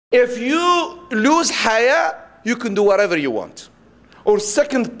If you lose haya, you can do whatever you want. Or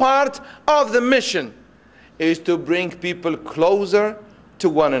second part of the mission is to bring people closer to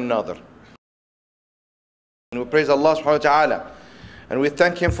one another. And we praise Allah subhanahu wa ta'ala, and we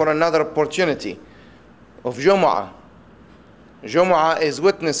thank Him for another opportunity of Jumu'ah. Jumu'ah is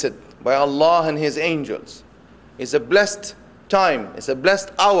witnessed by Allah and His angels. It's a blessed time, it's a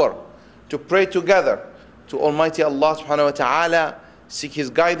blessed hour to pray together to Almighty Allah subhanahu wa ta'ala, seek His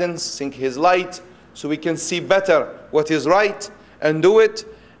guidance, seek His light, so we can see better what is right and do it,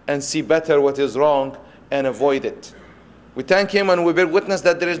 and see better what is wrong and avoid it. We thank Him, and we bear witness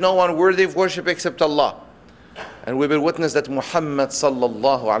that there is no one worthy of worship except Allah. And we bear witness that Muhammad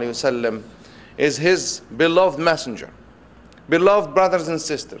sallallahu alayhi wasallam is His beloved messenger. Beloved brothers and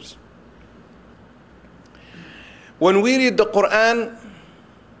sisters, when we read the Quran,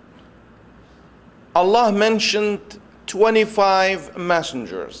 Allah mentioned 25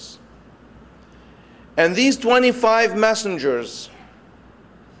 messengers. And these 25 messengers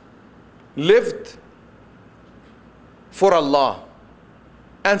lived for Allah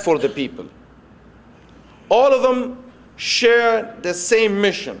and for the people. All of them share the same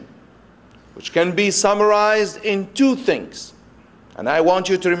mission, which can be summarized in two things. And I want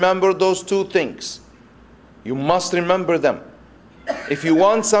you to remember those two things. You must remember them. If you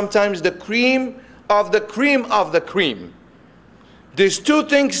want sometimes the cream of the cream of the cream, these two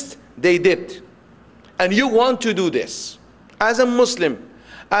things they did. And you want to do this as a Muslim,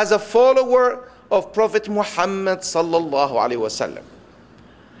 as a follower of Prophet Muhammad sallallahu alaihi wasallam.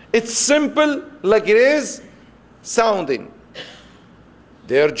 It's simple like it is sounding.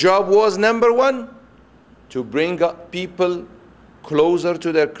 Their job was, number one, to bring up people closer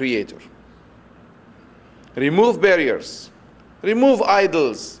to their Creator. Remove barriers, remove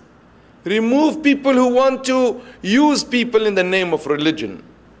idols, remove people who want to use people in the name of religion.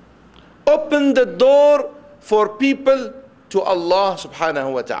 Open the door for people to Allah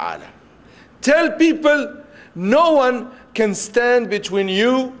subhanahu wa ta'ala. Tell people no one can stand between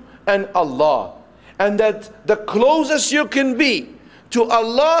you and Allah, and that the closest you can be to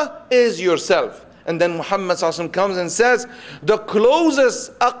Allah is yourself. And then Muhammad sallallahu alaihi wasallam comes and says, the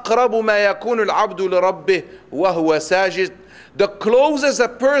closest أقرب ما يكون العبد لربه وهو ساجد, the closest a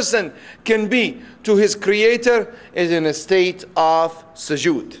person can be to his Creator is in a state of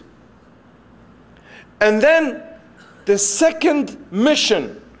sujood. And then the second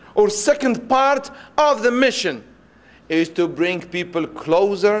mission or second part of the mission is to bring people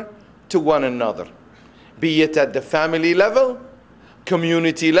closer to one another, be it at the family level,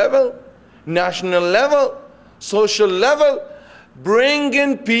 community level, national level, social level,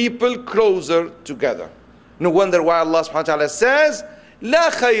 bringing people closer together. No wonder why Allah subhanahu wa ta'ala says, لا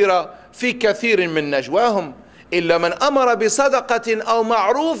خير في كثير من نجواهم إلا من أمر بصدقة أو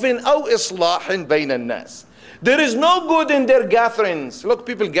معروف أو إصلاح بين الناس. There is no good in their gatherings. Look,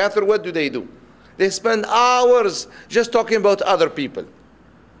 people gather, what do? They spend hours just talking about other people.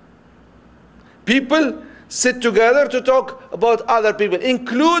 People sit together to talk about other people.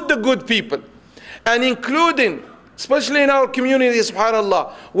 Include the good people. And including, especially in our community,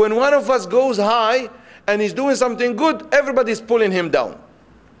 subhanAllah, when one of us goes high and he's doing something good, everybody's pulling him down.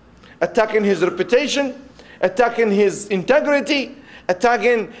 Attacking his reputation, attacking his integrity,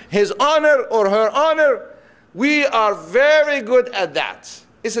 attacking his honor or her honor. We are very good at that.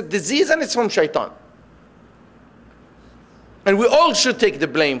 It's a disease and it's from shaitan. And we all should take the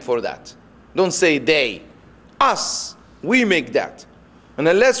blame for that. Don't say they. Us. We make that. And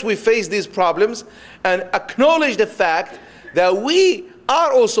unless we face these problems and acknowledge the fact that we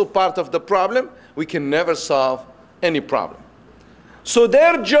are also part of the problem, we can never solve any problem. So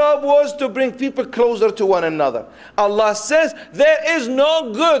their job was to bring people closer to one another. Allah says there is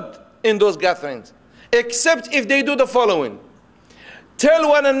no good in those gatherings, except if they do the following. Tell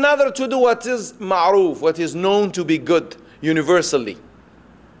one another to do what is ma'roof, what is known to be good universally.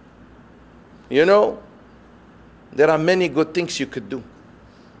 You know, there are many good things you could do.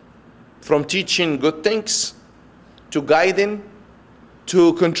 From teaching good things, to guiding,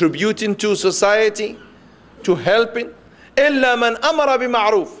 to contributing to society, to helping. إِلَّا مَنْ أَمَرَ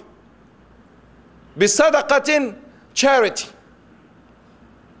بِمَعْرُوفٍ, بِصَدَقَةٍ, charity.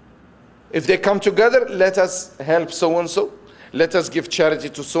 If they come together, let us help so-and-so. Let us give charity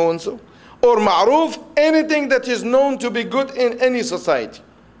to so-and-so. Or ma'roof, anything that is known to be good in any society.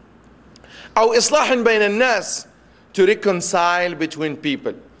 أو إصلاح بين الناس, to reconcile between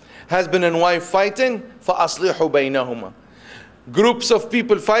people. Husband and wife fighting, فأصلحوا بينهما. Groups of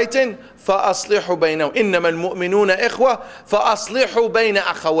people fighting, فأصلحوا بينهم. إنما المؤمنون إخوة فأصلحوا بين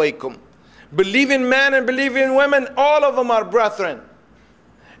أخويكم. Believing men and believing women, all of them are brethren.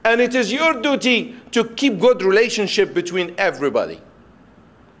 And it is your duty to keep good relationship between everybody.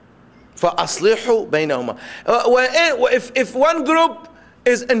 فَأَصْلِحُوا بَيْنَهُمَا. If one group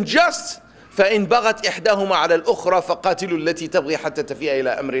is unjust, فإن بغت إحداهما على الأخرى فقاتلوا التي تبغي حتى تفيء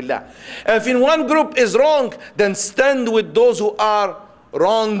إلى أمر الله. If in one group is wrong, then stand with those who are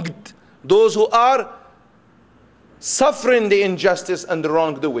wronged, those who are suffering the injustice and the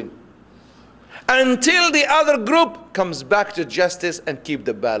wrongdoing, until the other group comes back to justice and keep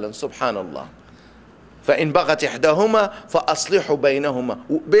the balance. Subhanallah. فإن بغت إحداهما فأصلحوا بينهما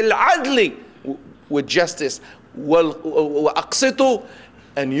بالعدل, with justice, وأقسطوا,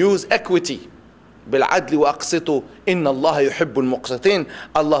 and use equity. بالعدل وأقسطوا إن الله يحب المقسطين.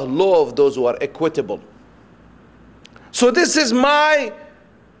 Allah loves those who are equitable. So this is my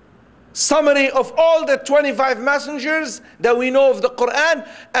summary of all the 25 messengers that we know of the Quran,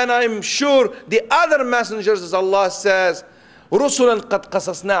 and I'm sure the other messengers, as Allah says, رسلا قد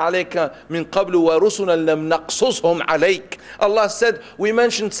قصصنا عليك من قبل ورسلا لم نقصصهم عليك. Allah said, we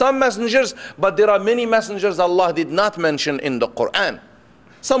mentioned some messengers, but there are many messengers Allah did not mention in the Quran.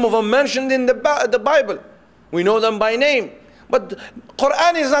 Some of them mentioned in the Bible. We know them by name. But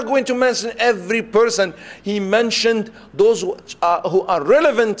Quran is not going to mention every person. He mentioned those who are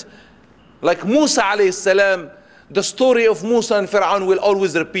relevant, like Musa alayhi salam. The story of Musa and Fir'aun will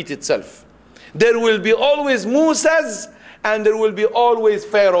always repeat itself. There will be always Musas and there will be always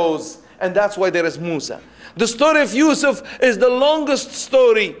Pharaohs. And that's why there is Musa. The story of Yusuf is the longest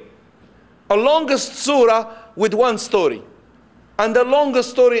story, a longest surah with one story. And the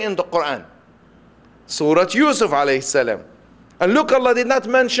longest story in the Quran. Surah Yusuf alayhi salam. And look, Allah did not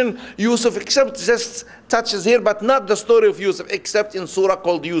mention Yusuf except just touches here, but not the story of Yusuf, except in surah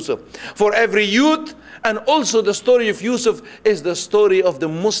called Yusuf. For every youth, and also the story of Yusuf is the story of the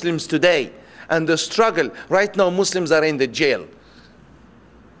Muslims today. And the struggle. Right now Muslims are in the jail.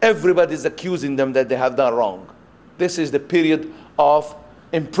 Everybody is accusing them that they have done wrong. This is the period of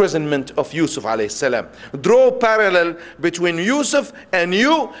imprisonment of Yusuf alayhi salam. Draw parallel between Yusuf and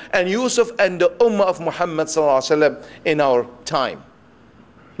you, and Yusuf and the Ummah of Muhammad sallallahu alaihi wasallam in our time.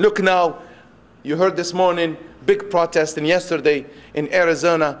 Look now, you heard this morning, big protest, and yesterday in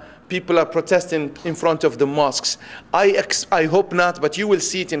Arizona, people are protesting in front of the mosques. I hope not, but you will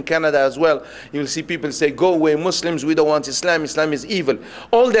see it in Canada as well. You will see people say, go away Muslims, we don't want Islam, Islam is evil.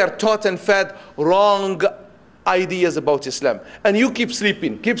 All they are taught and fed wrong ideas about Islam. And you keep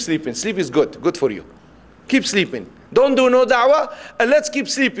sleeping, keep sleeping. Sleep is good, good for you. Keep sleeping. Don't do no da'wah, and let's keep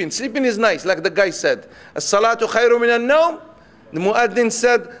sleeping. Sleeping is nice, like the guy said. As-salatu khayru min al-nawm. The muaddin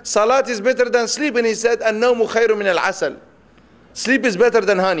said, salat is better than sleep, and he said, an-nawmu khayru min al-asal. Sleep is better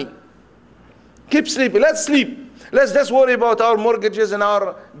than honey. Keep sleeping, let's sleep. Let's just worry about our mortgages and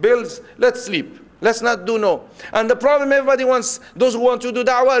our bills. Let's sleep. Let's not do no. And the problem, everybody wants, those who want to do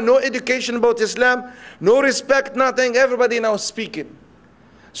da'wah, no education about Islam, no respect, nothing, everybody now speaking.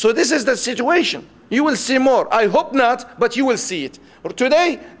 So this is the situation. You will see more. I hope not, but you will see it.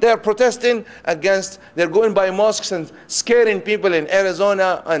 Today, they are protesting against, they're going by mosques and scaring people in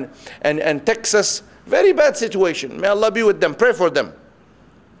Arizona and Texas. Very bad situation. May Allah be with them. Pray for them.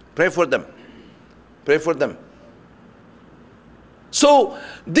 Pray for them. Pray for them. So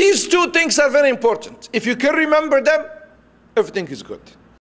these two things are very important. If you can remember them, everything is good.